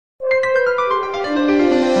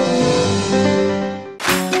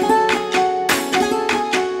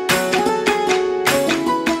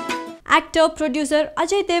actor-producer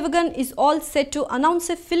Ajay Devgan is all set to announce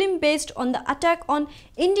a film based on the attack on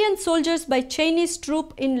Indian soldiers by Chinese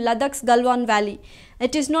troops in Ladakh's Galwan Valley.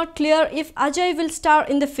 It is not clear if Ajay will star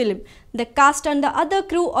in the film. The cast and the other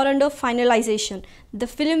crew are under finalization. The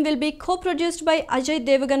film will be co-produced by Ajay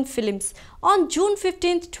Devgan Films. On June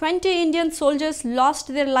 15th, 20 Indian soldiers lost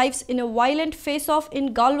their lives in a violent face-off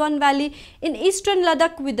in Galwan Valley in eastern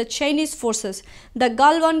Ladakh with the Chinese forces. The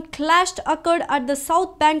Galwan clash occurred at the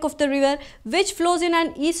south bank of the river, which flows in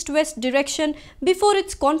an east-west direction before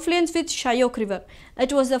its confluence with Shyok River.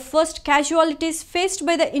 It was the first casualties faced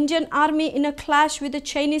by the Indian Army in a clash with the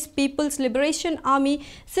Chinese People's Liberation Army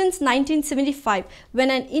since 1975, when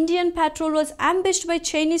an Indian patrol was ambushed by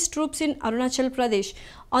Chinese troops in Arunachal Pradesh.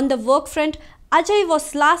 On the work front, Ajay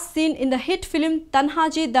was last seen in the hit film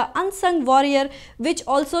Tanhaji the Unsung Warrior, which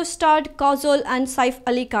also starred Kajol and Saif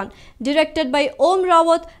Ali Khan. Directed by Om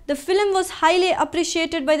Rawat, the film was highly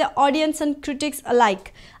appreciated by the audience and critics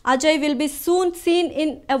alike. Ajay will be soon seen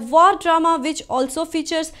in a war drama which also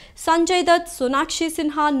features Sanjay Dutt, Sonakshi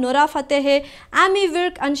Sinha, Nora Fateh, Amy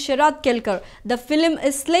Virk and Sharad Kelkar. The film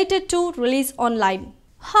is slated to release online.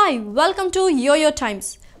 Hi, welcome to YOYO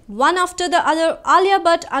Times. One after the other, Alia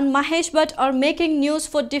Bhatt and Mahesh Bhatt are making news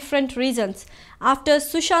for different reasons. After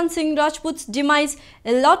Sushant Singh Rajput's demise,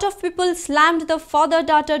 a lot of people slammed the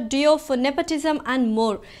father-daughter duo for nepotism and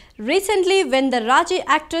more. Recently, when the Raji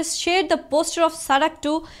actress shared the poster of Sadak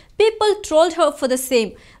 2, people trolled her for the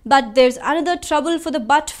same. But there's another trouble for the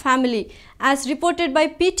Bhatt family. As reported by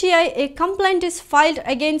PTI, a complaint is filed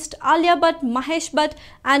against Alia Bhatt, Mahesh Bhatt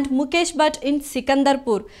and Mukesh Bhatt in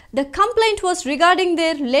Sikandarpur. The complaint was regarding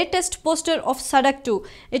their latest poster of Sadak 2.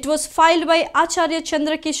 It was filed by Acharya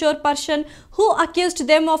Chandrakishore Parshan, who accused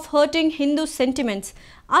them of hurting Hindu sentiments.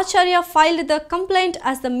 Acharya filed the complaint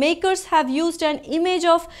as the makers have used an image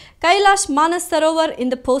of Kailash Manas Sarovar in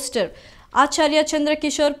the poster. Acharya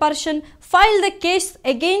Chandrakishore Parshan filed the case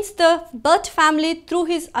against the Bhatt family through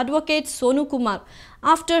his advocate Sonu Kumar.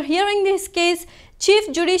 After hearing this case,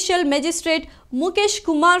 Chief Judicial Magistrate Mukesh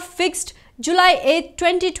Kumar fixed July 8,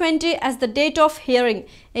 2020 as the date of hearing.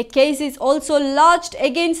 A case is also lodged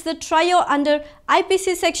against the trio under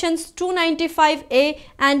IPC sections 295A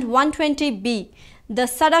and 120B. The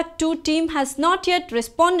Sadak 2 team has not yet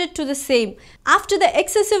responded to the same. After the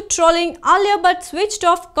excessive trolling, Alia Bhatt switched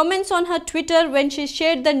off comments on her Twitter when she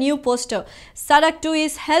shared the new poster. Sadak 2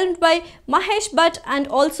 is helmed by Mahesh Bhatt and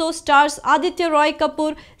also stars Aditya Roy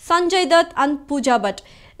Kapoor, Sanjay Dutt and Pooja Bhatt.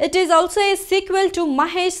 It is also a sequel to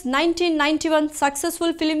Mahesh's 1991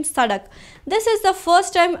 successful film Sadak. This is the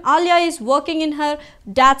first time Alia is working in her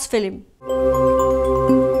dad's film.